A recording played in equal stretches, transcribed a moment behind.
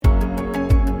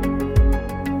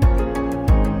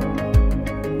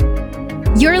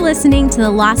You're listening to the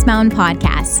Lost Mountain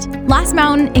Podcast. Lost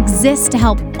Mountain exists to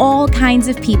help all kinds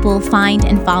of people find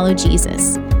and follow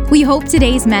Jesus. We hope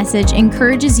today's message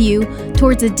encourages you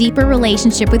towards a deeper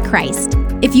relationship with Christ.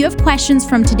 If you have questions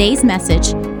from today's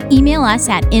message, email us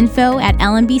at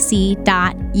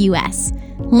info@lmbc.us.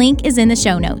 Link is in the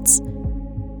show notes.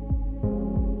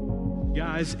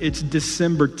 Guys, it's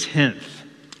December 10th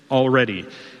already,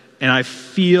 and I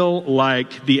feel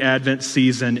like the Advent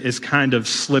season is kind of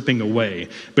slipping away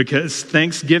because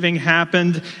Thanksgiving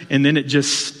happened and then it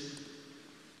just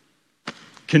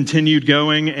continued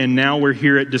going, and now we're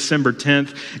here at December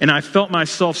 10th, and I felt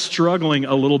myself struggling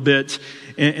a little bit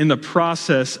in the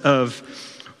process of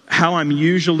how I'm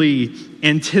usually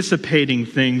anticipating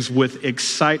things with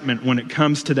excitement when it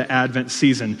comes to the Advent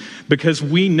season, because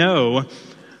we know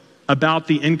about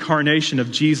the incarnation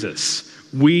of Jesus.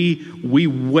 We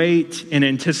wait in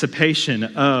anticipation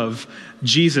of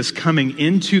Jesus coming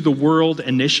into the world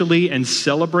initially and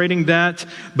celebrating that.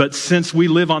 But since we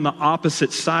live on the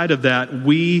opposite side of that,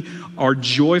 we are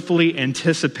joyfully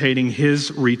anticipating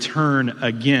his return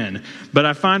again. But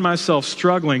I find myself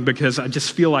struggling because I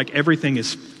just feel like everything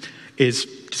is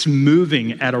just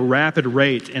moving at a rapid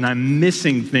rate, and I'm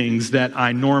missing things that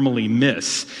I normally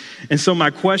miss. And so my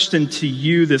question to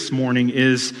you this morning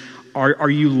is, are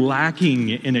you lacking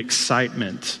in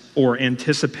excitement or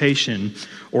anticipation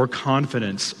or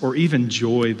confidence or even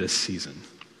joy this season?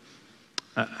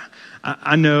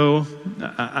 I know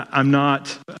I'm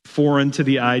not foreign to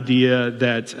the idea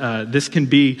that this can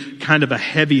be kind of a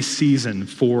heavy season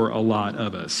for a lot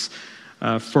of us.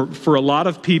 For a lot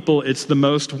of people, it's the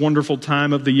most wonderful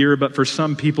time of the year, but for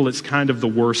some people, it's kind of the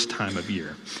worst time of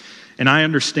year. And I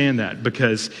understand that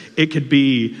because it could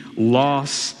be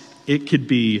loss, it could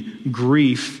be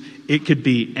grief, it could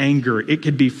be anger, it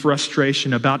could be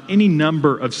frustration about any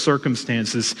number of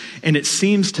circumstances, and it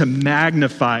seems to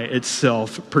magnify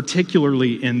itself,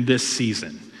 particularly in this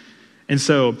season. And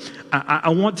so I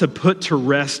want to put to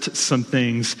rest some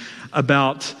things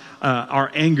about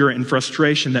our anger and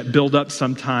frustration that build up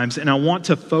sometimes, and I want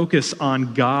to focus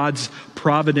on God's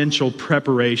providential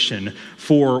preparation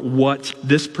for what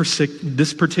this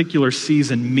particular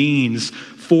season means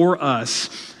for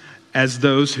us as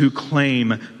those who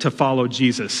claim to follow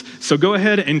Jesus. So go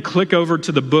ahead and click over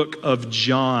to the book of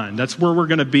John. That's where we're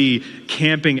going to be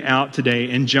camping out today,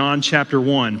 in John chapter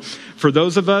 1. For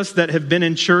those of us that have been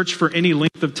in church for any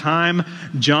length of time,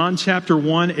 John chapter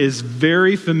 1 is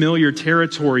very familiar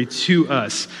territory to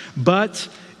us. But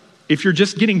if you're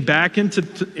just getting back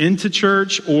into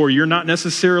church, or you're not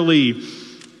necessarily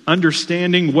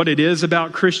understanding what it is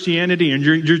about Christianity, and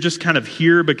you're just kind of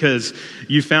here because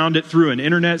you found it through an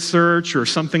internet search or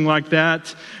something like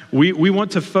that, we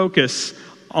want to focus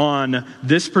on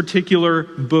this particular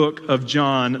book of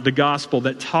John, the gospel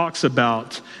that talks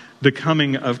about the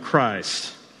coming of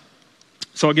Christ.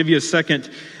 So I'll give you a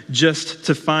second just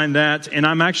to find that, and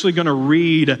I'm actually going to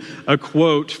read a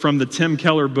quote from the Tim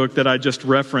Keller book that I just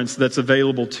referenced that's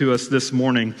available to us this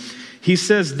morning. He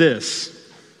says this: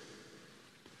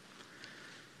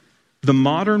 "The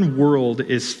modern world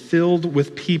is filled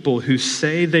with people who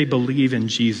say they believe in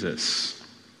Jesus.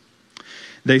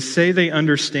 They say they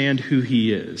understand who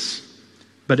he is,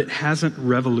 but it hasn't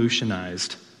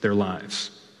revolutionized their lives.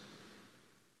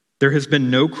 There has been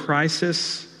no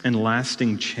crisis and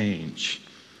lasting change.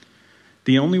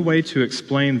 The only way to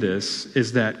explain this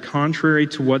is that, contrary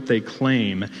to what they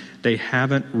claim, they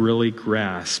haven't really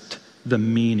grasped the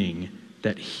meaning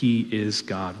that he is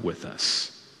God with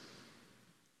us."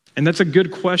 And that's a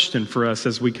good question for us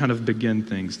as we kind of begin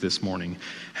things this morning.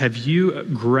 Have you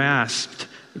grasped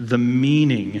the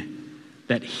meaning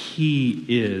that he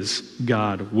is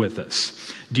God with us?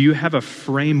 Do you have a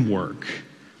framework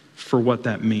for what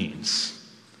that means?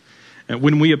 And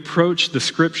when we approach the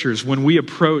scriptures, when we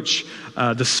approach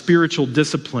the spiritual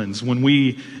disciplines, when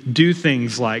we do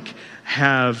things like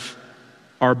have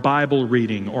our Bible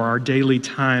reading or our daily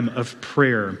time of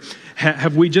prayer,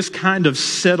 have we just kind of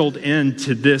settled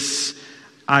into this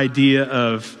idea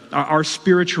of our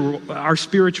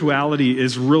spirituality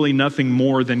is really nothing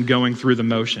more than going through the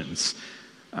motions?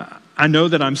 I know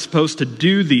that I'm supposed to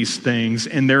do these things,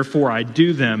 and therefore I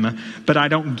do them, but I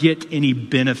don't get any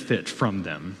benefit from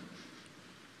them.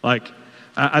 Like,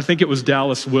 I think it was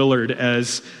Dallas Willard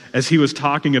as he was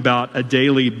talking about a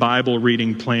daily Bible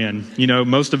reading plan. You know,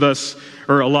 most of us,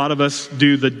 or a lot of us,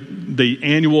 do the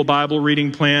annual Bible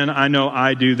reading plan. I know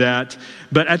I do that.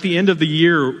 But at the end of the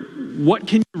year, what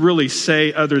can you really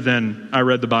say other than, I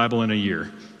read the Bible in a year?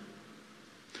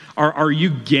 Are you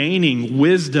gaining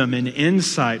wisdom and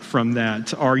insight from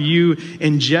that? Are you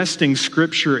ingesting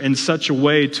Scripture in such a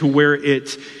way to where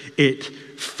it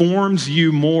forms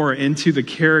you more into the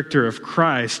character of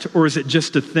Christ, or is it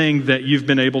just a thing that you've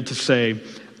been able to say,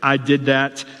 I did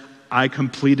that, I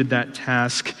completed that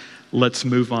task, let's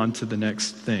move on to the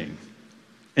next thing?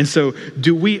 And so,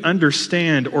 do we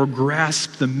understand or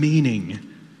grasp the meaning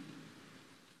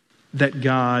that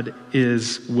God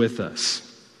is with us?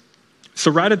 So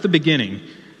right at the beginning,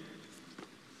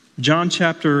 John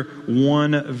chapter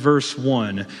 1, verse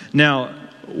 1. Now,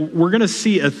 we're going to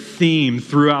see a theme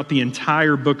throughout the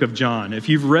entire book of John. If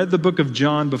you've read the book of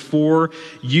John before,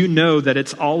 you know that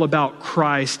it's all about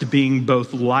Christ being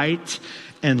both light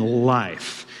and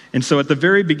life. And so at the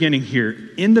very beginning here,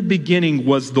 in the beginning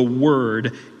was the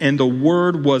Word, and the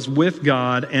Word was with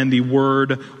God, and the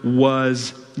Word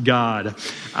was God.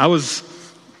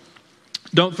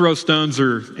 Don't throw stones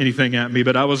or anything at me,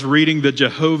 but I was reading the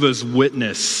Jehovah's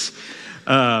Witness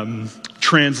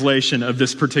translation of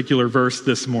this particular verse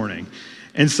this morning.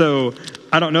 And so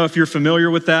I don't know if you're familiar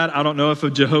with that. I don't know if a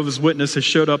Jehovah's Witness has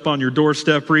showed up on your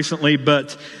doorstep recently,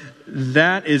 but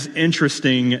that is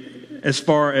interesting as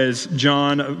far as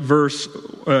John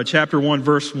chapter 1,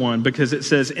 verse 1, because it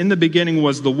says, in the beginning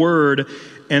was the Word,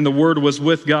 and the Word was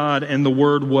with God, and the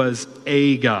Word was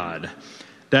a God.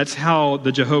 That's how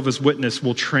the Jehovah's Witness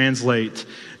will translate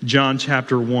John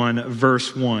chapter 1,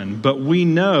 verse 1. But we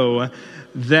know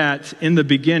that in the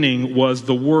beginning was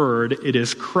the Word, it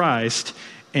is Christ,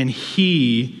 and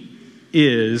He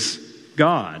is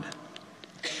God.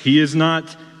 He is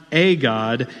not a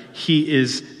God, He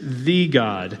is the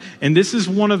God. And this is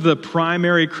one of the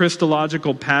primary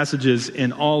Christological passages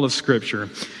in all of Scripture.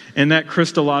 And that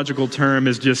Christological term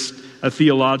is just a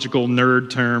theological nerd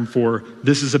term for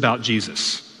this is about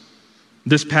Jesus.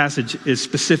 This passage is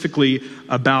specifically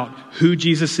about who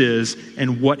Jesus is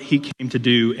and what He came to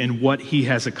do and what He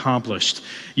has accomplished.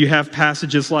 You have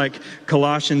passages like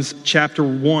Colossians chapter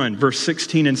 1, verse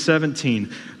 16 and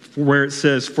 17, where it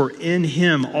says, for in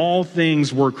Him all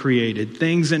things were created,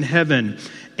 things in heaven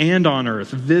and on earth,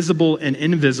 visible and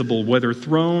invisible, whether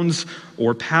thrones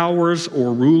or powers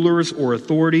or rulers or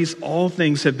authorities, all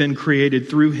things have been created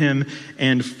through Him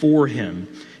and for Him.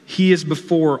 He is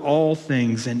before all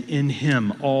things, and in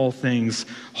Him all things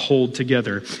hold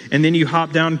together. And then you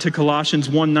hop down to Colossians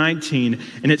 1:19,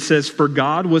 and it says, for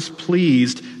God was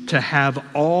pleased to have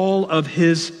all of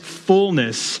His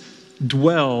fullness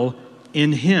dwell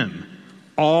in Him.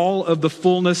 All of the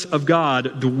fullness of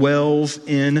God dwells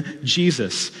in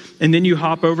Jesus. And then you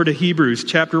hop over to Hebrews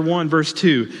chapter 1, verse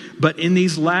 2. But in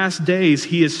these last days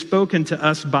He has spoken to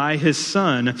us by His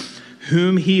Son,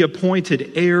 whom He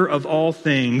appointed heir of all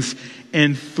things,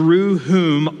 and through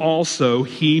whom also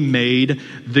He made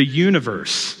the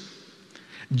universe.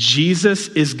 Jesus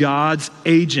is God's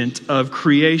agent of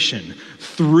creation.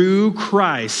 Through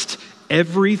Christ,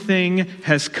 everything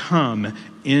has come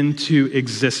into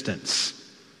existence.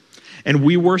 And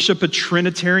we worship a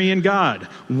Trinitarian God.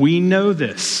 We know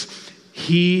this.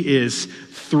 He is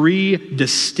three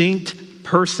distinct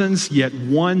persons, yet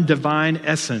one divine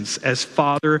essence as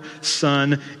Father,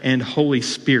 Son, and Holy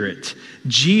Spirit.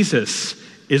 Jesus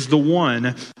is the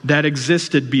one that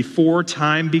existed before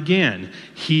time began.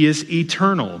 He is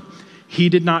eternal. He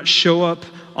did not show up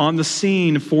on the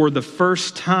scene for the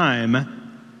first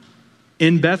time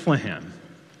in Bethlehem.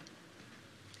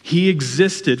 He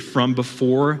existed from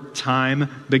before time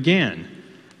began.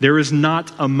 There is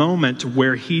not a moment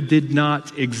where He did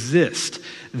not exist.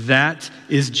 That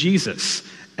is Jesus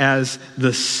as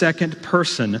the second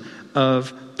person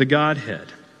of the Godhead.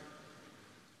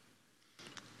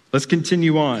 Let's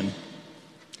continue on.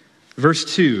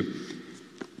 Verse 2.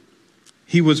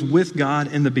 He was with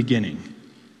God in the beginning.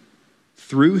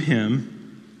 Through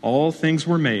Him all things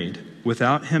were made.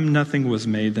 Without Him nothing was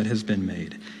made that has been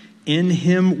made. In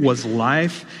Him was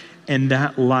life, and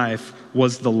that life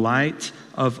was the light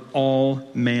of all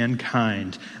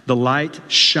mankind. The light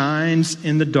shines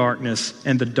in the darkness,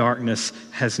 and the darkness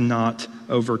has not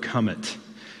overcome it.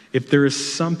 If there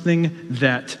is something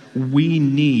that we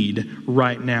need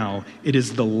right now, it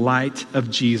is the light of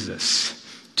Jesus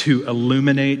to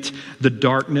illuminate the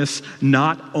darkness,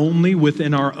 not only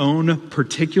within our own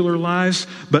particular lives,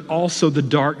 but also the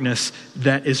darkness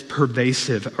that is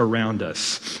pervasive around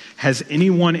us. Has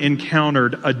anyone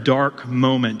encountered a dark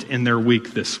moment in their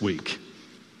week this week?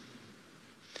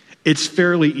 It's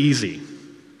fairly easy.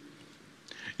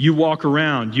 You walk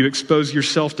around, you expose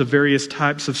yourself to various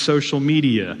types of social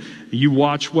media. You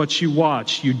watch what you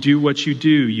watch, you do what you do,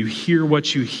 you hear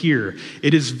what you hear.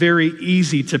 It is very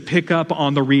easy to pick up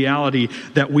on the reality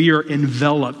that we are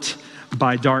enveloped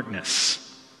by darkness.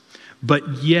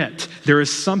 But yet, there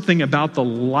is something about the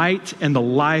light and the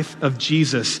life of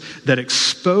Jesus that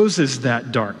exposes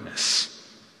that darkness.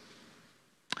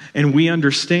 And we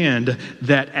understand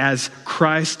that as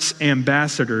Christ's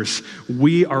ambassadors,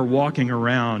 we are walking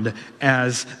around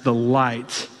as the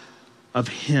light of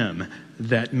Him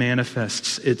that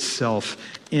manifests itself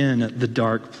in the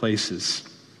dark places.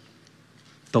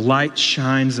 The light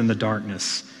shines in the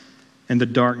darkness, and the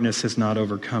darkness has not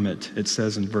overcome it, it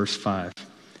says in verse 5.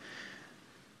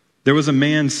 There was a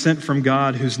man sent from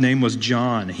God whose name was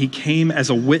John. He came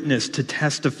as a witness to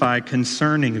testify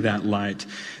concerning that light,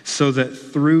 so that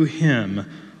through him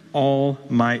all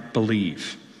might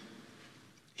believe.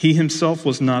 He himself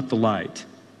was not the light.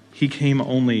 He came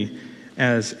only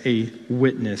as a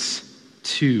witness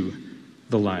to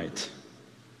the light.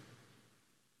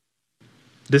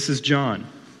 This is John.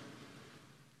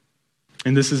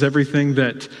 And this is everything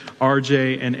that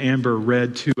RJ and Amber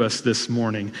read to us this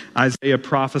morning. Isaiah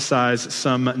prophesies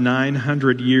some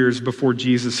 900 years before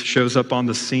Jesus shows up on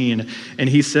the scene. And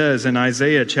he says in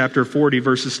Isaiah chapter 40,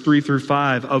 verses 3 through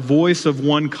 5, a voice of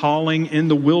one calling in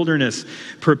the wilderness,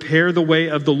 prepare the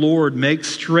way of the Lord, make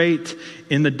straight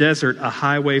in the desert a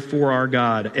highway for our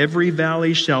God. Every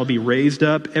valley shall be raised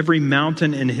up, every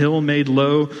mountain and hill made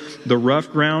low. The rough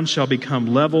ground shall become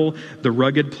level, the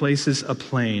rugged places a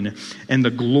plain. And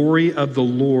the glory of the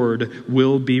Lord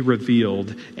will be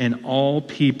revealed, and all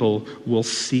people will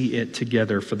see it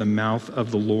together, for the mouth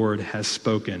of the Lord has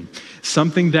spoken.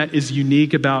 Something that is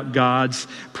unique about God's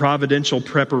providential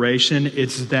preparation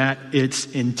is that it's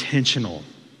intentional.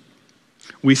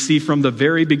 We see from the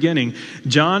very beginning,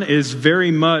 John is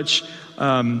very much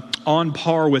on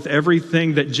par with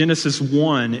everything that Genesis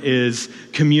 1 is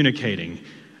communicating.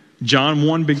 John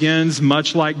 1 begins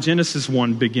much like Genesis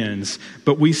 1 begins,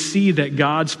 but we see that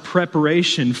God's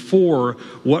preparation for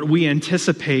what we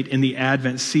anticipate in the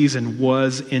Advent season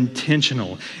was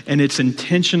intentional. And it's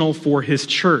intentional for His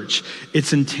church.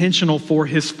 It's intentional for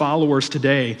His followers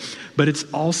today, but it's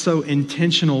also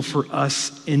intentional for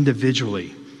us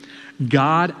individually.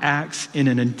 God acts in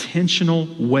an intentional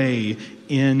way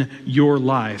in your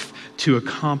life to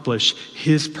accomplish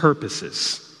His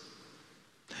purposes.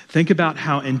 Think about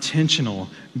how intentional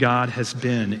God has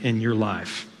been in your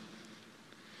life.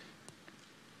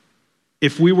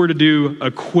 If we were to do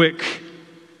a quick,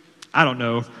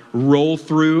 roll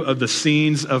through of the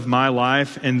scenes of my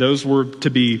life, and those were to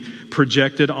be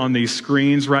projected on these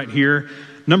screens right here,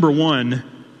 number one,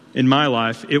 in my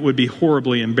life, it would be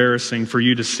horribly embarrassing for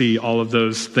you to see all of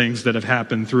those things that have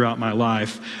happened throughout my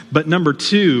life. But number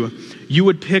two, you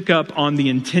would pick up on the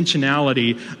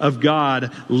intentionality of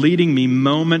God leading me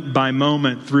moment by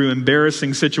moment through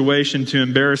embarrassing situation to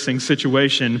embarrassing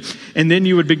situation. And then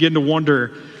you would begin to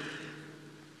wonder,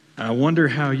 I wonder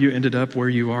how you ended up where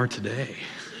you are today.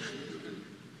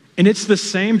 And it's the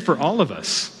same for all of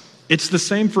us. It's the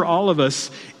same for all of us,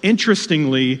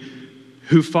 interestingly,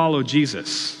 who follow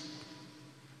Jesus.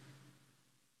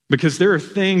 Because there are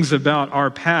things about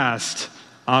our past,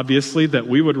 obviously, that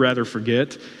we would rather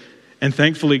forget. And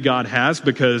thankfully God has,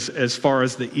 because as far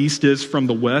as the east is from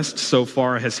the west, so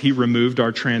far has He removed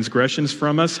our transgressions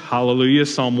from us. Hallelujah,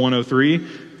 Psalm 103.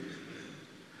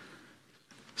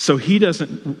 So He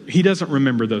doesn't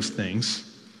remember those things.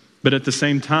 But at the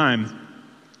same time,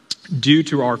 due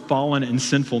to our fallen and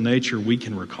sinful nature, we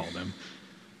can recall them.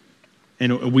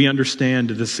 And we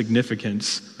understand the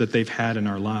significance that they've had in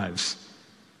our lives.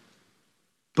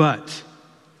 But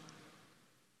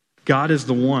God is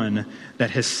the one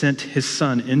that has sent His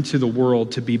Son into the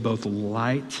world to be both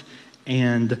light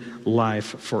and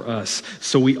life for us.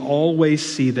 So we always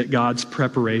see that God's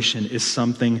preparation is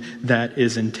something that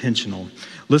is intentional.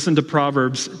 Listen to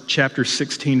Proverbs chapter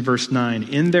 16, verse 9.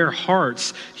 In their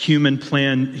hearts,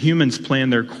 humans plan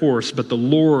their course, but the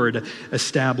Lord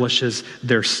establishes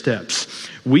their steps.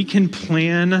 We can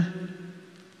plan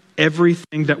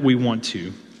everything that we want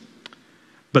to,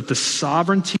 but the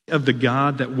sovereignty of the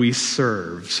God that we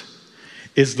serve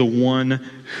is the one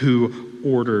who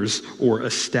orders or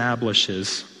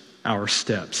establishes our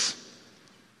steps.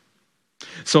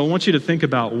 So I want you to think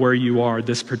about where you are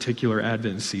this particular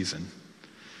Advent season.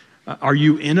 Are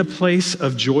you in a place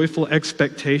of joyful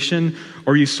expectation,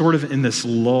 or are you sort of in this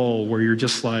lull where you're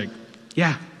just like,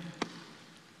 yeah,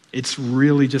 it's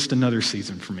really just another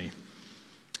season for me.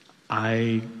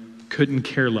 I couldn't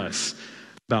care less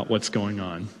about what's going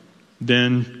on.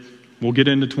 Then we'll get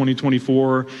into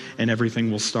 2024 and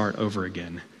everything will start over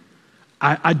again.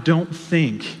 I don't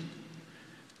think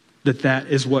that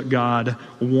is what God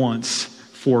wants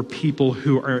for people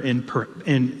who are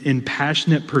in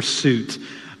passionate pursuit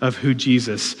of who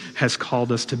Jesus has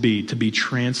called us to be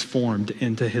transformed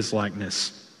into His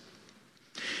likeness.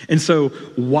 And so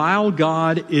while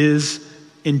God is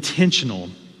intentional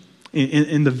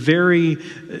in the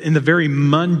very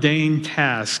mundane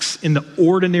tasks, in the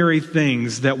ordinary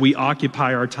things that we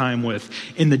occupy our time with,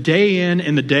 in the day in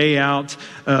and the day out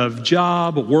of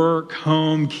job, work,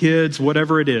 home, kids,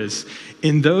 whatever it is.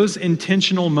 In those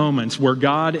intentional moments where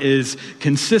God is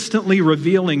consistently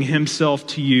revealing himself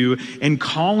to you and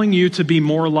calling you to be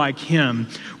more like him,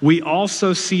 we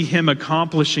also see him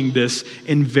accomplishing this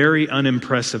in very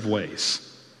unimpressive ways.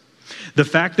 The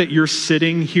fact that you're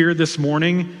sitting here this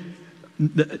morning,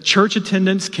 the church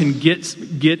attendance can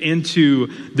get into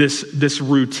this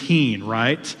routine,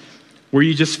 right? Where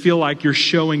you just feel like you're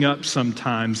showing up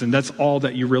sometimes, and that's all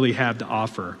that you really have to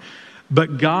offer.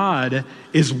 But God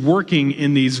is working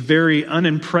in these very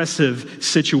unimpressive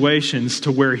situations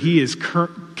to where he is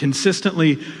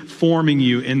consistently forming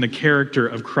you in the character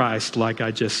of Christ, like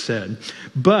I just said.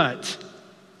 But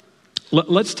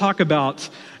let's talk about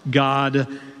God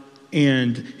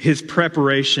and his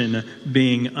preparation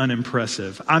being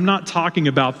unimpressive. I'm not talking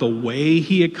about the way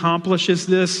he accomplishes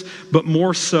this, but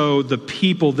more so the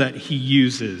people that he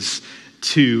uses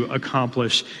to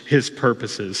accomplish his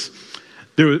purposes.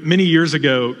 Many years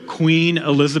ago, Queen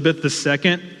Elizabeth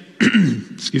II,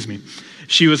 excuse me,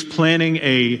 she was planning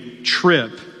a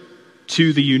trip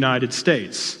to the United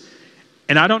States.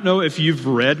 And I don't know if you've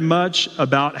read much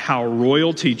about how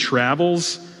royalty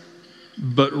travels,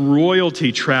 but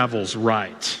royalty travels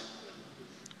right.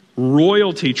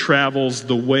 Royalty travels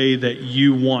the way that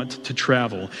you want to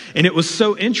travel. And it was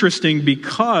so interesting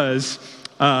because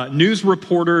news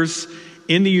reporters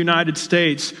in the United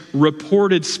States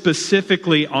reported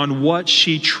specifically on what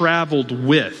she traveled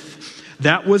with.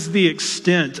 That was the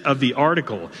extent of the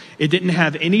article. It didn't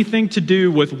have anything to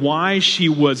do with why she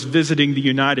was visiting the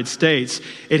United States.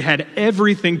 It had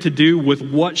everything to do with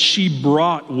what she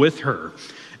brought with her.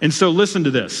 And so listen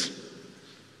to this.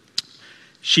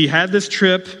 She had this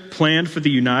trip planned for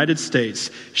the United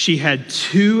States. She had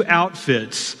 2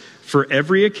 outfits for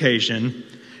every occasion.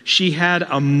 She had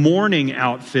a mourning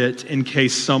outfit in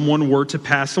case someone were to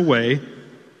pass away.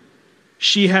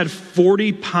 She had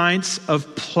 40 pints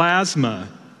of plasma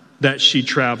that she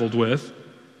traveled with,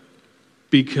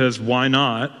 because why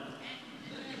not?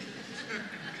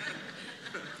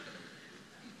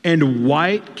 And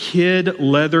white kid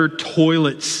leather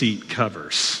toilet seat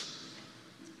covers.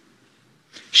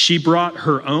 She brought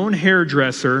her own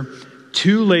hairdresser,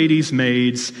 2 ladies'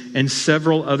 maids, and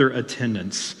several other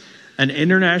attendants. An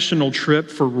international trip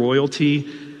for royalty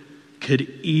could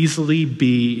easily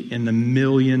be in the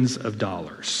millions of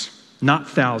dollars. Not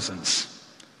thousands,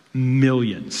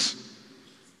 millions.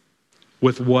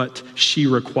 With what she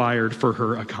required for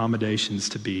her accommodations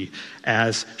to be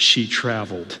as she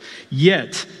traveled.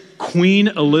 Yet, Queen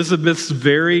Elizabeth's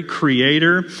very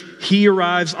creator, he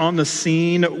arrives on the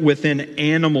scene within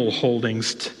animal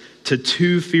holdings to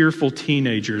 2 fearful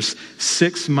teenagers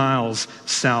 6 miles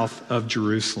south of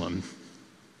Jerusalem.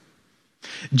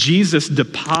 Jesus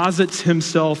deposits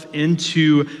himself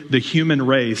into the human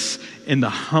race in the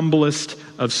humblest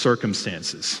of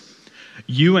circumstances.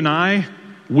 You and I,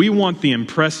 we want the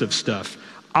impressive stuff.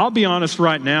 I'll be honest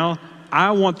right now,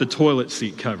 I want the toilet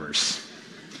seat covers.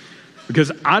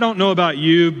 Because I don't know about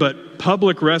you, but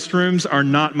public restrooms are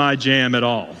not my jam at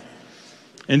all.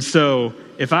 And so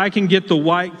if I can get the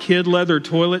white kid leather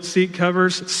toilet seat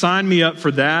covers, sign me up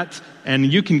for that,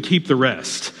 and you can keep the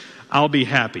rest. I'll be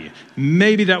happy.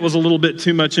 Maybe that was a little bit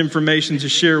too much information to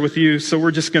share with you, so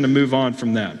we're just going to move on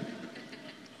from that.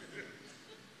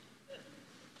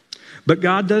 But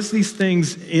God does these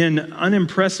things in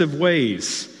unimpressive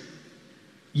ways,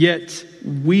 yet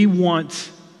we want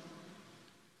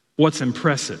what's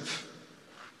impressive.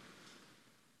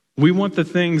 We want the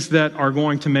things that are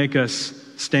going to make us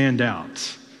stand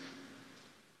out.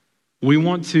 We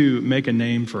want to make a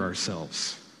name for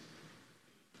ourselves.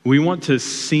 We want to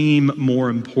seem more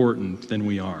important than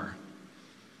we are.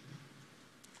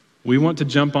 We want to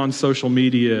jump on social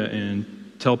media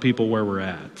and tell people where we're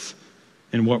at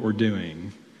and what we're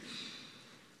doing.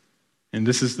 And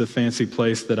this is the fancy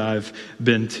place that I've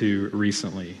been to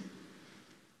recently.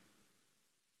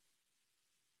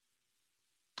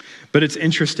 But it's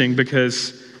interesting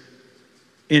because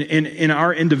in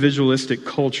our individualistic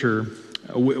culture,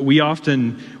 we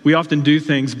often do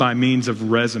things by means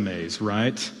of resumes,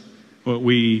 right?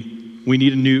 We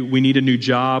need a new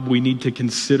job. We need to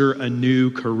consider a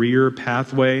new career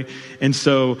pathway. And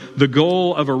so the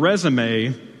goal of a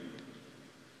resume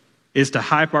is to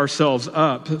hype ourselves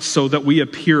up so that we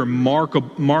appear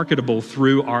marketable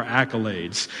through our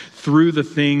accolades, through the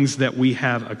things that we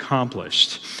have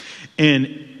accomplished.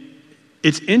 And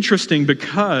it's interesting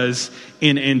because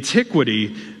in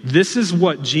antiquity, this is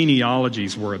what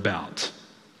genealogies were about.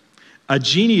 a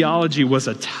genealogy was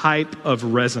a type of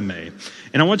resume.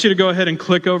 And I want you to go ahead and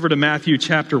click over to Matthew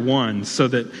chapter 1 so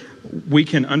that we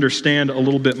can understand a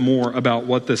little bit more about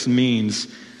what this means.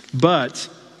 But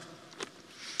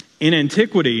in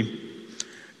antiquity,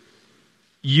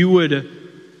 you would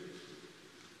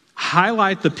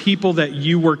highlight the people that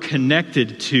you were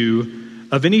connected to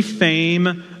of any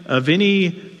fame, of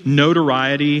any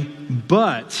notoriety,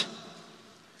 but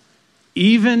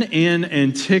even in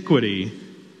antiquity,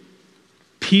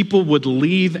 people would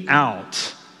leave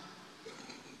out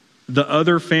the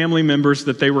other family members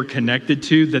that they were connected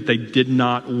to that they did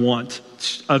not want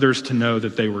others to know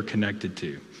that they were connected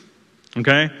to.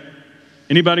 Okay?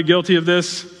 Anybody guilty of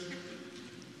this?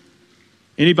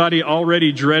 Anybody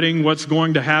already dreading what's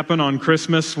going to happen on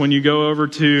Christmas when you go over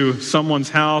to someone's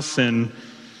house and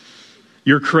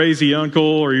your crazy uncle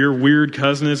or your weird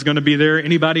cousin is going to be there?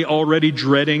 Anybody already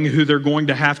dreading who they're going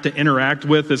to have to interact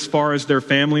with as far as their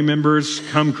family members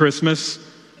come Christmas?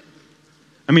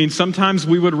 I mean, sometimes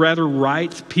we would rather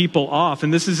write people off,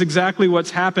 and this is exactly what's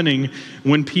happening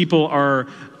when people are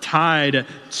tied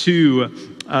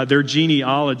to their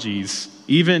genealogies,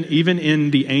 even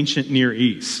in the ancient Near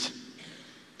East.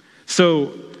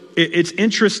 So it's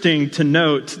interesting to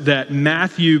note that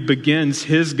Matthew begins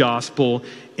his gospel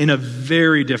in a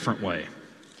very different way.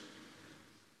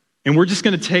 And we're just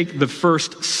going to take the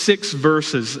first 6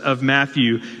 verses of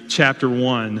Matthew chapter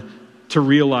 1 to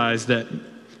realize that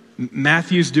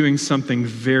Matthew's doing something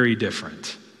very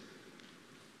different.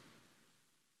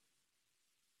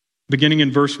 Beginning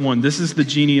in verse 1, this is the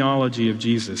genealogy of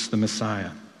Jesus, the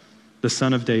Messiah, the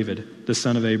son of David, the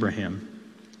son of Abraham.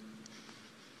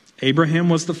 Abraham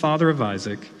was the father of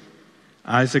Isaac,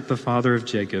 Isaac the father of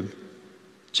Jacob,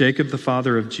 Jacob the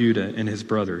father of Judah and his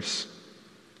brothers,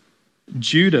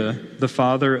 Judah the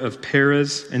father of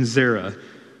Perez and Zerah,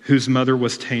 whose mother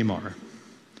was Tamar,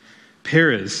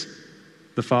 Perez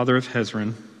the father of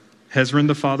Hezron, Hezron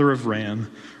the father of Ram,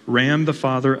 Ram the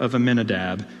father of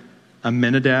Amminadab,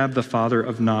 Amminadab the father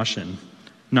of Nahshon,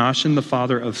 Nahshon the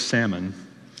father of Salmon,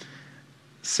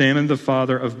 Salmon the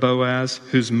father of Boaz,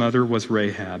 whose mother was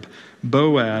Rahab,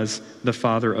 Boaz the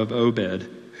father of Obed,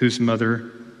 whose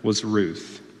mother was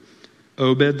Ruth,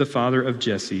 Obed the father of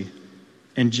Jesse,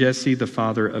 and Jesse the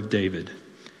father of David.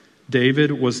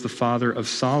 David was the father of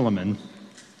Solomon,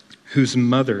 whose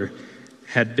mother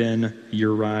had been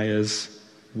Uriah's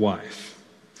wife.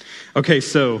 Okay,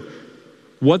 so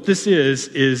what this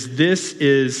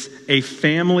is a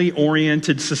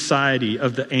family-oriented society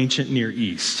of the ancient Near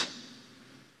East.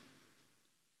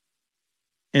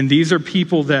 And these are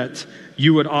people that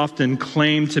you would often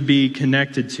claim to be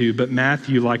connected to, but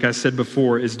Matthew, like I said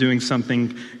before, is doing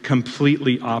something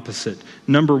completely opposite.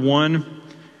 Number one,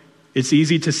 it's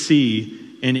easy to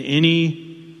see in any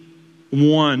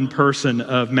one person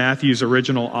of Matthew's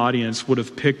original audience would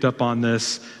have picked up on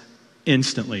this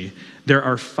instantly. There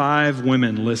are 5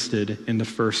 women listed in the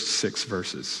first 6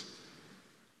 verses.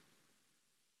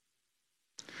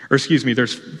 Or excuse me,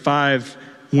 there's 5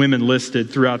 women listed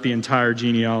throughout the entire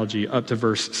genealogy up to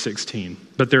verse 16.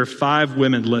 But there are 5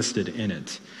 women listed in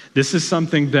it. This is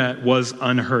something that was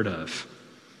unheard of.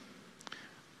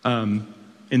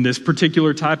 In this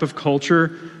particular type of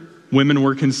culture, women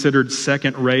were considered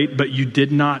second rate, but you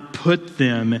did not put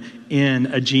them in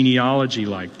a genealogy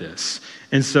like this.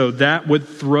 And so that would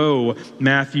throw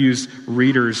Matthew's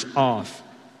readers off.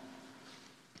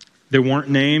 They weren't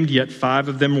named, yet 5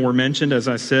 of them were mentioned, as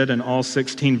I said, in all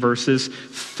 16 verses,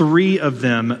 3 of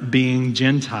them being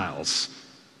Gentiles.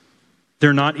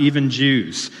 They're not even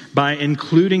Jews. By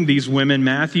including these women,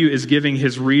 Matthew is giving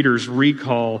his readers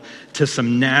recall to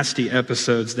some nasty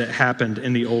episodes that happened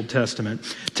in the Old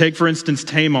Testament. Take, for instance,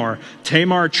 Tamar.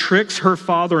 Tamar tricks her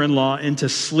father-in-law into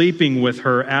sleeping with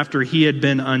her after he had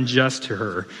been unjust to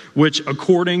her, which,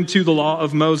 according to the law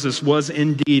of Moses, was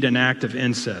indeed an act of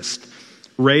incest.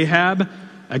 Rahab,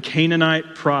 a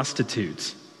Canaanite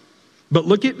prostitute. But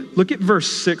look at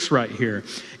verse 6 right here.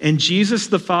 And Jesus,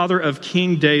 the father of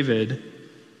King David,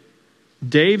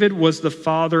 David was the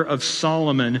father of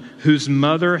Solomon, whose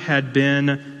mother had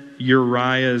been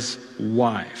Uriah's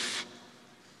wife.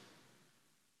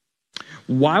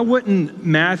 Why wouldn't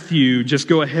Matthew just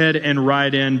go ahead and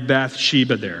write in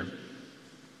Bathsheba there?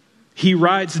 He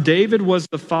writes, David was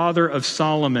the father of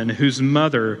Solomon, whose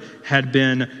mother had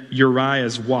been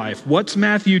Uriah's wife. What's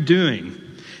Matthew doing?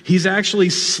 He's actually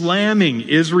slamming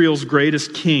Israel's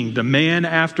greatest king, the man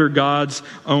after God's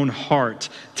own heart,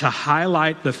 to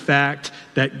highlight the fact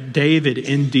that David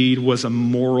indeed was a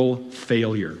moral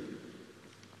failure.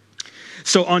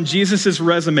 So on Jesus'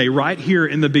 resume, right here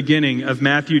in the beginning of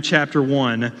Matthew chapter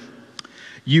 1,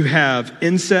 You have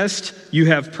incest, you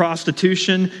have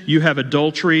prostitution, you have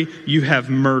adultery, you have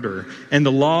murder. And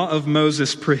the law of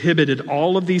Moses prohibited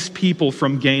all of these people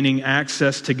from gaining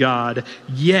access to God,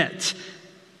 yet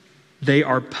they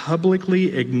are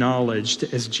publicly acknowledged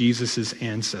as Jesus'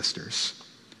 ancestors.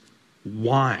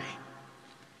 Why?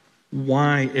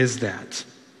 Why is that?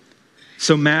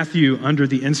 So Matthew, under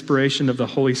the inspiration of the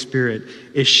Holy Spirit,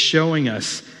 is showing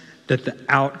us that the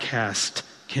outcast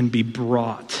can be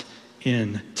brought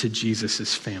into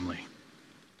Jesus' family.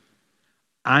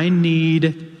 I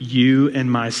need you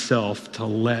and myself to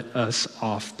let us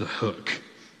off the hook.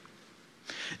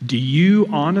 Do you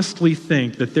honestly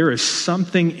think that there is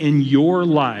something in your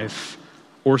life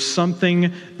or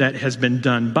something that has been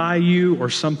done by you or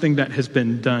something that has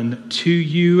been done to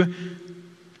you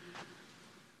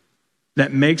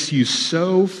that makes you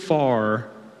so far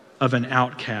of an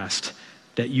outcast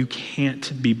that you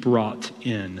can't be brought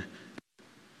in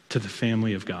to the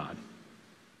family of God?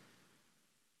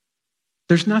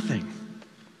 There's nothing.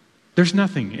 There's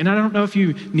nothing. And I don't know if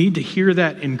you need to hear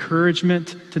that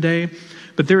encouragement today,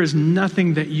 but there is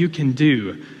nothing that you can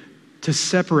do to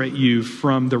separate you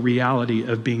from the reality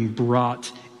of being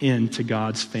brought into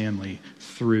God's family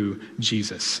through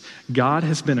Jesus. God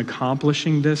has been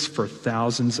accomplishing this for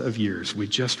thousands of years. We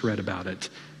just read about it.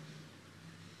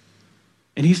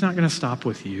 And he's not going to stop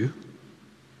with you.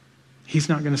 He's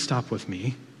not going to stop with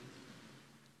me.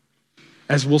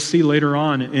 As we'll see later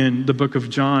on in the book of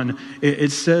John,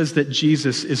 it says that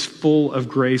Jesus is full of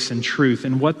grace and truth.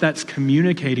 And what that's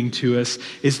communicating to us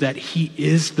is that he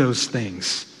is those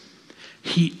things.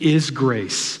 He is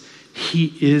grace. He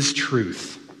is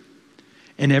truth.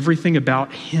 And everything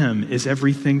about him is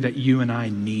everything that you and I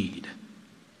need.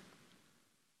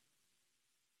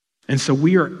 And so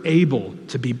we are able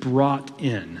to be brought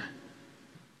in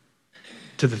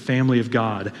to the family of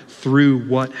God through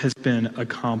what has been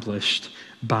accomplished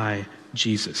by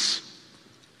Jesus.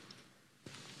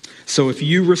 So if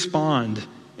you respond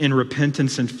in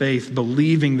repentance and faith,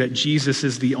 believing that Jesus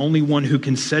is the only one who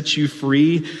can set you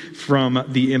free from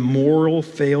the immoral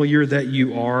failure that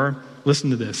you are,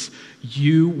 listen to this,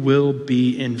 you will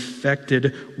be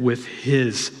infected with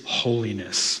his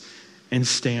holiness and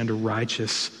stand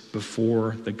righteous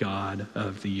before the God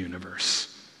of the universe.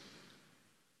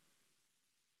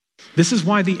 This is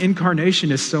why the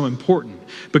incarnation is so important,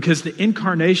 because the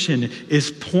incarnation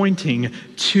is pointing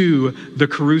to the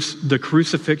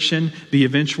crucifixion, the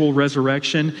eventual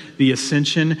resurrection, the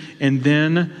ascension, and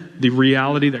then the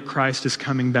reality that Christ is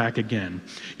coming back again.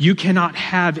 You cannot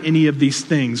have any of these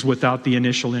things without the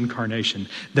initial incarnation.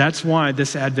 That's why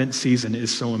this Advent season is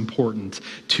so important,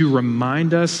 to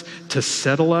remind us, to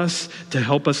settle us, to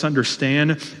help us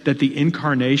understand that the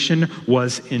incarnation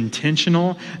was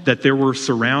intentional, that there were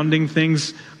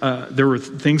things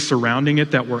surrounding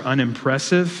it that were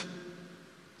unimpressive,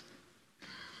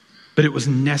 but it was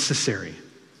necessary.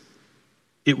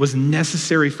 It was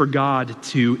necessary for God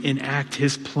to enact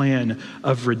his plan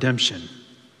of redemption.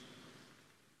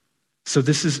 So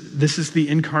this is the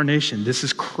incarnation. This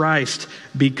is Christ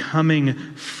becoming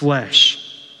flesh.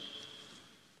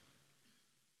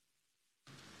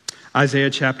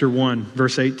 Isaiah chapter 1,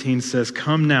 verse 18 says,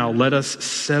 "Come now, let us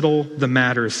settle the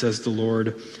matter, says the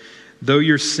Lord. Though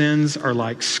your sins are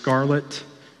like scarlet,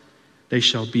 they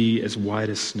shall be as white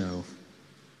as snow.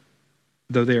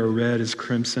 Though they are red as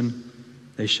crimson,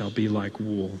 they shall be like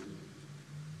wool."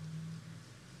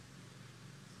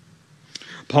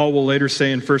 Paul will later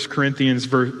say in 1 Corinthians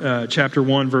chapter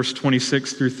 1, verse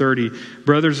 26 through 30,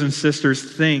 "Brothers and sisters,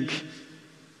 think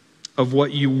of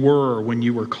what you were when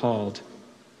you were called.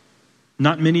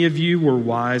 Not many of you were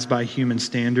wise by human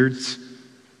standards.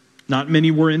 Not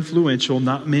many were influential.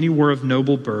 Not many were of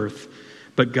noble birth.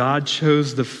 But God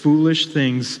chose the foolish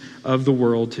things of the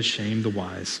world to shame the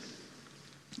wise.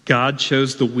 God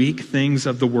chose the weak things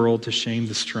of the world to shame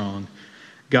the strong.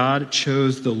 God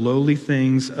chose the lowly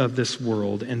things of this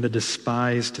world and the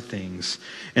despised things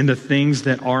and the things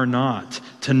that are not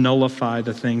to nullify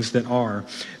the things that are,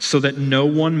 so that no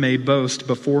one may boast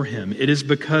before him. It is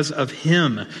because of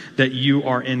him that you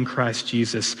are in Christ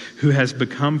Jesus, who has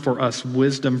become for us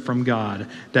wisdom from God,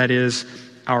 that is,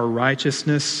 our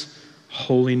righteousness,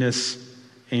 holiness,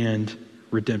 and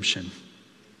redemption."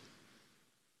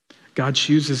 God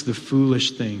chooses the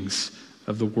foolish things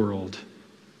of the world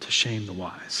to shame the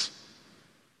wise.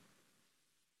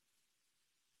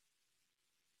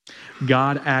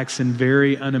 God acts in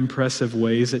very unimpressive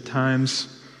ways at times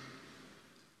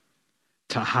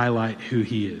to highlight who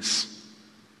he is.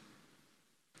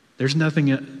 There's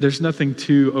nothing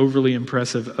too overly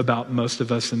impressive about most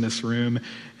of us in this room,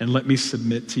 and let me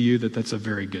submit to you that that's a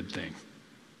very good thing.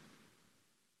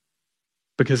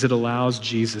 because it allows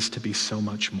Jesus to be so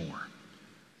much more.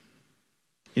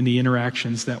 In the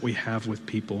interactions that we have with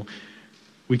people,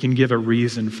 we can give a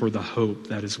reason for the hope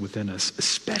that is within us,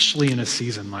 especially in a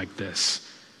season like this,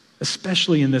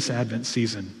 especially in this Advent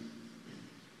season.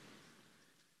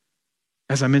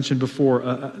 As I mentioned before,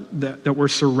 that we're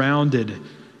surrounded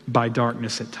by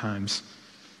darkness at times.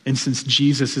 And since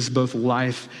Jesus is both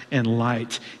life and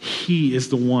light, he is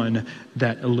the one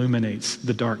that illuminates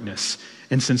the darkness.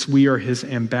 And since we are his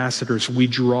ambassadors, we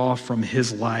draw from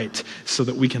his light so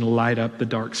that we can light up the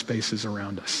dark spaces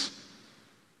around us.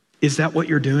 Is that what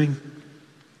you're doing?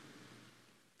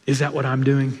 Is that what I'm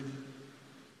doing?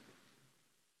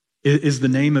 Is the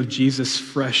name of Jesus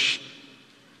fresh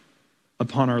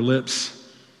upon our lips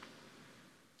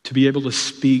to be able to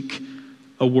speak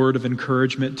a word of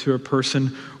encouragement to a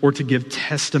person or to give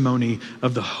testimony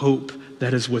of the hope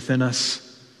that is within us?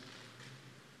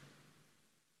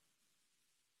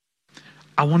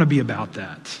 I want to be about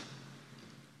that.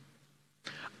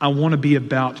 I want to be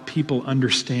about people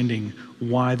understanding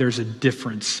why there's a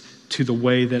difference to the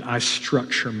way that I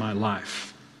structure my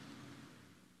life.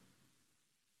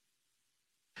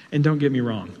 And don't get me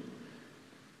wrong,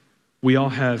 we all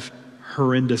have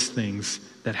horrendous things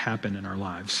that happen in our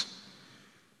lives.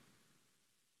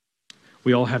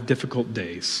 We all have difficult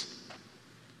days.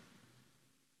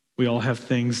 We all have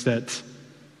things that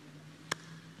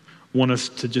want us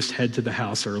to just head to the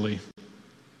house early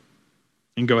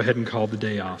and go ahead and call the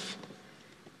day off.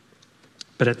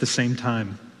 But at the same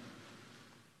time,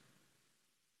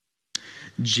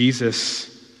 Jesus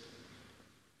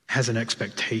has an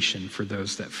expectation for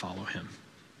those that follow him.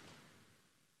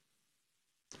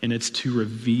 And it's to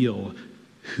reveal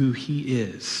who he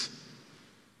is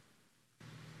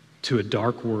to a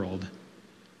dark world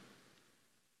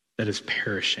that is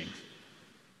perishing.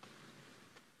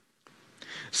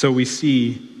 So we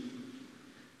see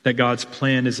that God's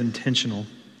plan is intentional.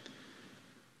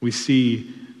 We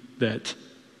see that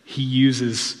he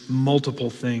uses multiple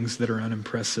things that are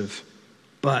unimpressive,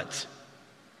 but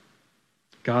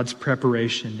God's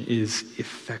preparation is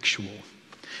effectual.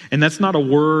 And that's not a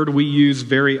word we use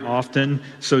very often,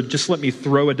 so just let me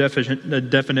throw a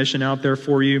definition out there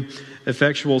for you.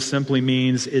 Effectual simply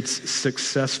means it's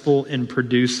successful in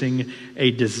producing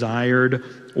a desired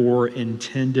or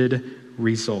intended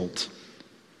result.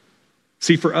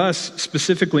 See, for us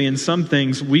specifically, in some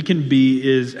things, we can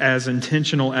be as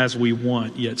intentional as we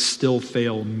want, yet still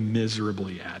fail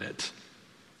miserably at it.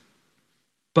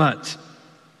 But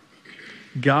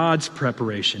God's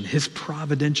preparation, his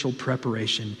providential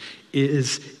preparation,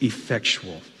 is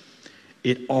effectual.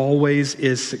 It always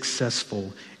is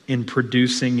successful in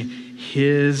producing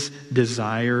his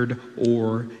desired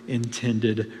or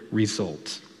intended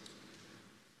result.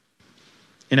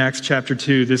 In Acts chapter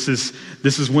 2, this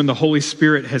is when the Holy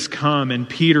Spirit has come and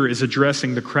Peter is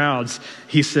addressing the crowds.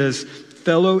 He says,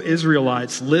 "Fellow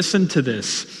Israelites, listen to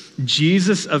this.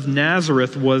 Jesus of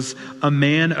Nazareth was a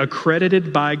man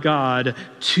accredited by God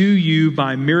to you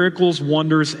by miracles,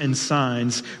 wonders, and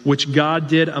signs, which God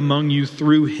did among you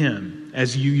through him,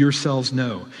 as you yourselves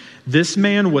know. This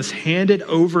man was handed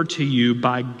over to you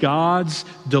by God's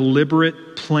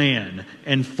deliberate plan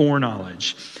and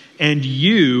foreknowledge. And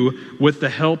you, with the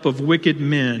help of wicked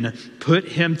men, put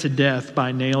him to death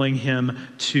by nailing him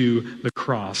to the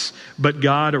cross. But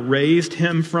God raised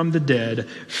him from the dead,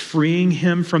 freeing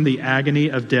him from the agony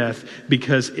of death,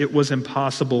 because it was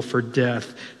impossible for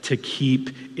death to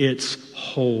keep its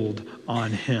hold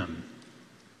on him."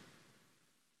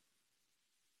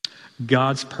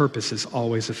 God's purpose is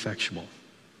always effectual.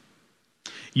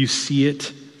 You see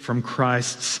it from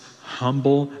Christ's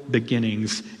humble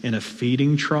beginnings in a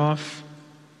feeding trough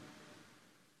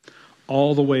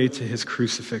all the way to his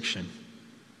crucifixion.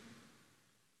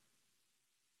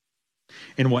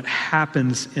 And what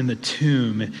happens in the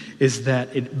tomb is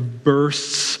that it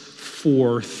bursts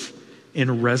forth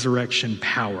in resurrection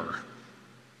power,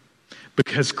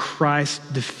 because Christ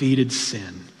defeated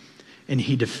sin and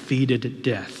he defeated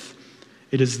death.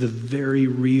 It is the very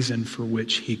reason for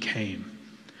which he came,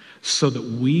 so that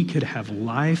we could have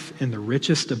life in the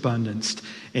richest abundance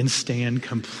and stand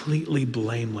completely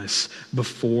blameless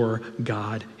before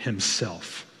God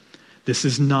himself. This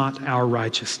is not our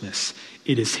righteousness.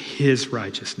 It is his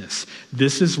righteousness.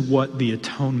 This is what the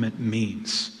atonement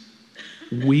means.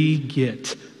 We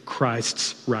get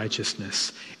Christ's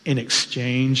righteousness in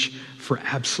exchange for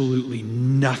absolutely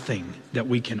nothing that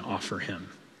we can offer him.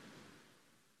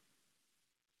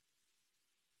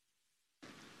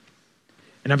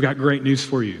 And I've got great news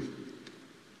for you.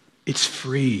 It's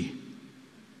free.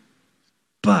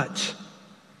 But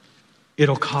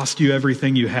it'll cost you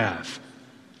everything you have.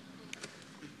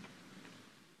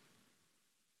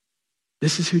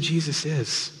 This is who Jesus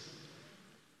is.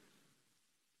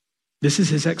 This is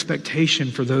his expectation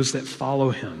for those that follow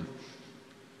him.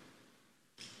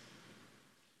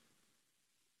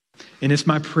 And it's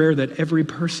my prayer that every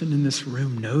person in this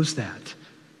room knows that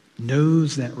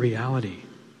reality.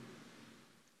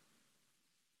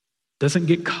 Doesn't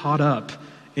get caught up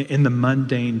in the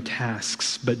mundane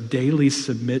tasks, but daily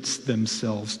submits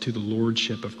themselves to the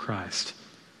lordship of Christ.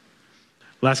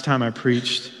 Last time I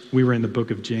preached, we were in the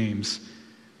book of James,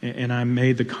 and I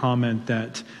made the comment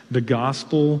that the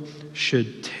gospel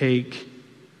should take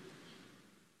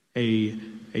a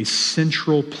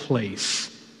central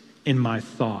place in my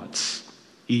thoughts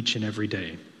each and every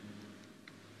day.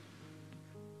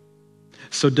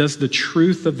 So does the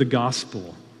truth of the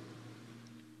gospel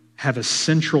have a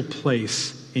central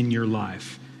place in your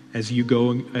life as you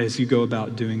go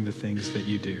about doing the things that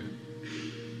you do?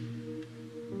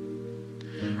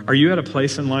 Are you at a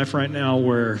place in life right now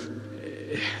where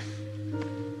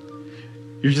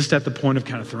you're just at the point of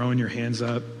kind of throwing your hands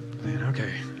up? Man,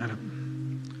 okay,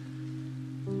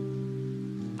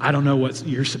 I don't know what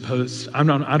you're supposed. I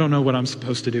don't know what I'm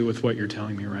supposed to do with what you're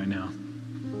telling me right now.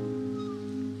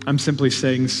 I'm simply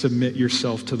saying, submit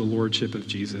yourself to the lordship of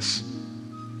Jesus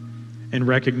and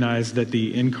recognize that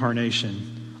the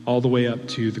incarnation, all the way up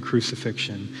to the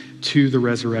crucifixion, to the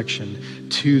resurrection,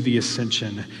 to the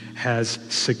ascension, has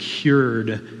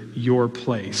secured your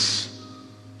place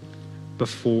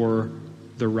before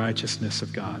the righteousness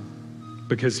of God,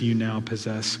 because you now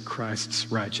possess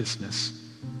Christ's righteousness.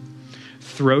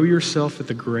 Throw yourself at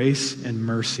the grace and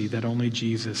mercy that only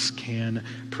Jesus can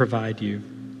provide you.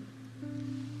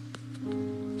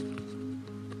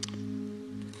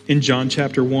 In John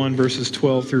chapter 1, verses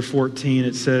 12 through 14,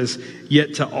 it says,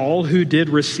 "Yet to all who did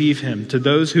receive him, to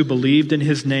those who believed in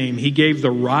his name, he gave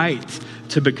the right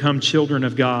to become children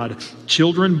of God,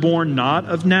 children born not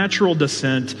of natural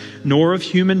descent, nor of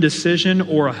human decision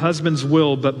or a husband's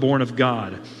will, but born of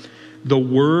God. The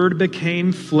Word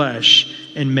became flesh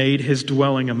and made his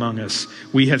dwelling among us.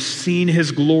 We have seen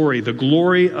his glory, the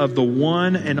glory of the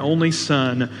one and only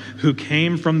Son who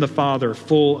came from the Father,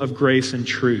 full of grace and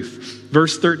truth."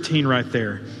 Verse 13 right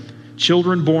there.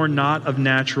 Children born not of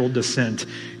natural descent.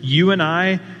 You and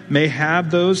I may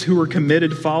have those who are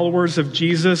committed followers of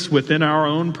Jesus within our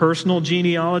own personal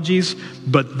genealogies,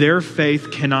 but their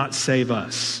faith cannot save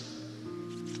us.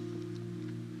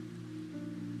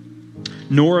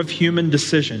 Nor of human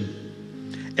decision.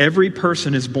 Every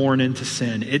person is born into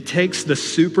sin. It takes the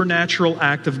supernatural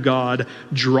act of God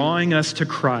drawing us to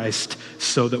Christ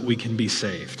so that we can be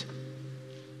saved.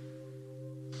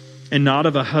 And not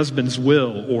of a husband's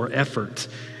will or effort.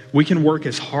 We can work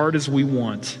as hard as we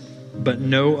want, but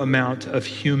no amount of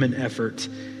human effort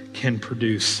can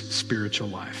produce spiritual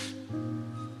life.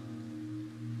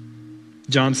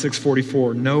 John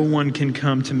 6:44, "No one can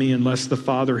come to me unless the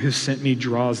Father who sent me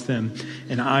draws them,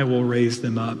 and I will raise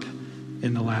them up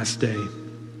in the last day."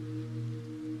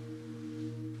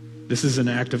 This is an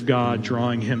act of God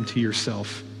drawing him to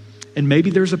yourself. And maybe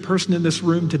there's a person in this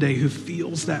room today who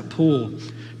feels that pull.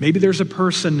 Maybe there's a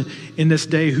person in this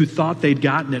day who thought they'd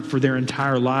gotten it for their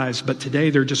entire lives, but today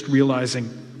they're just realizing,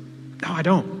 no, I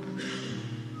don't.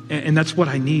 And that's what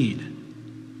I need.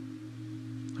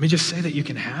 Let me just say that you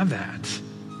can have that.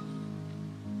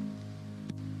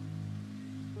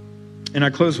 And I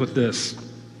close with this.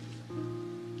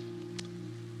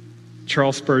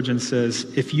 Charles Spurgeon says,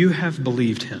 "If you have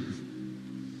believed him,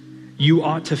 you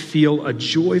ought to feel a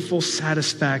joyful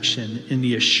satisfaction in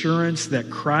the assurance that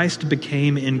Christ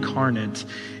became incarnate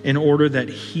in order that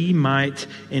he might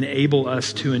enable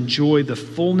us to enjoy the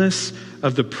fullness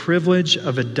of the privilege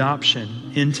of adoption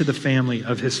into the family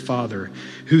of his Father,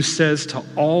 who says to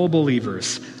all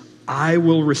believers, 'I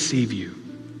will receive you,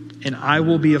 and I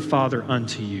will be a father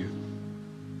unto you.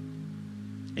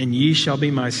 And ye shall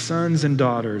be my sons and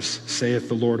daughters, saith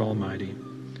the Lord Almighty.'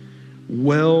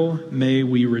 Well may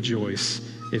we rejoice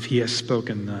if he has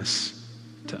spoken thus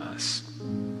to us."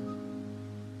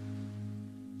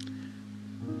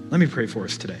 Let me pray for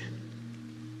us today.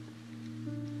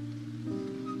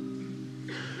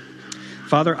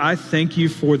 Father, I thank you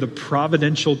for the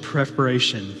providential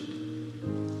preparation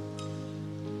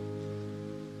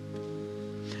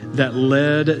that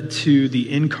led to the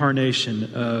incarnation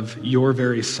of your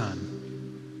very Son.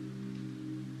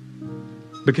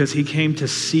 Because he came to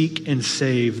seek and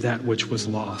save that which was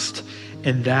lost.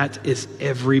 And that is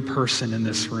every person in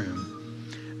this room.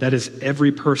 That is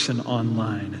every person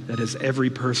online. That is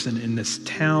every person in this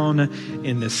town,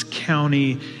 in this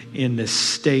county, in this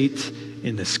state,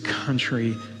 in this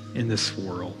country, in this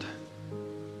world.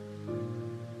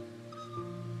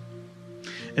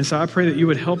 And so I pray that you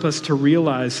would help us to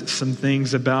realize some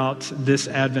things about this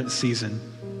Advent season.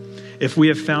 If we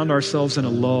have found ourselves in a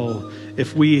lull,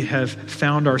 if we have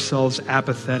found ourselves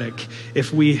apathetic,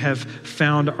 if we have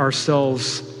found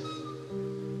ourselves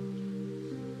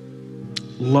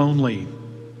lonely,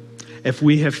 if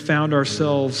we have found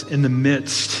ourselves in the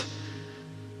midst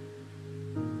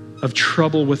of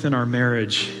trouble within our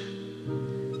marriage,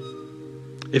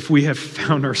 if we have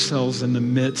found ourselves in the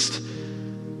midst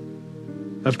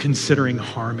of considering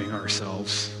harming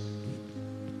ourselves,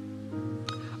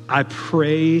 I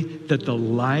pray that the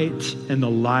light and the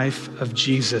life of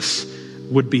Jesus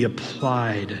would be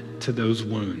applied to those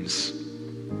wounds.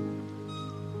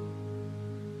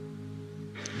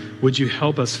 Would you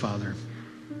help us, Father,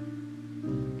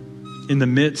 in the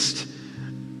midst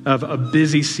of a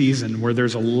busy season where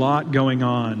there's a lot going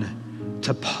on,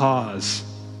 to pause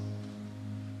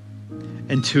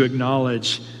and to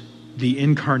acknowledge the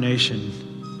incarnation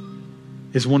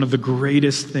is one of the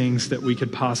greatest things that we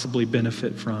could possibly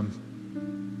benefit from,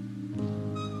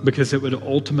 because it would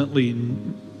ultimately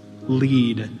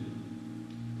lead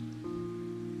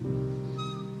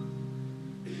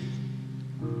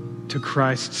to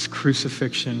Christ's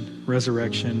crucifixion,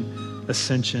 resurrection,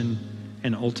 ascension,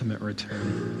 and ultimate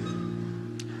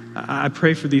return. I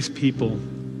pray for these people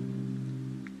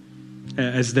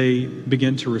as they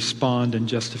begin to respond in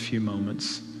just a few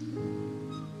moments.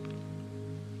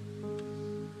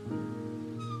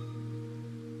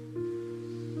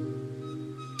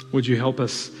 Would you help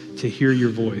us to hear your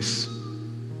voice?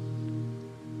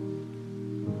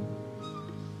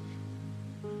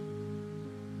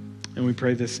 And we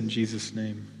pray this in Jesus'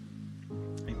 name.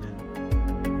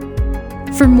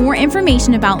 Amen. For more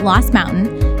information about Lost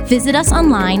Mountain, visit us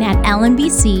online at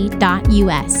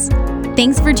lmbc.us.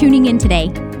 Thanks for tuning in today.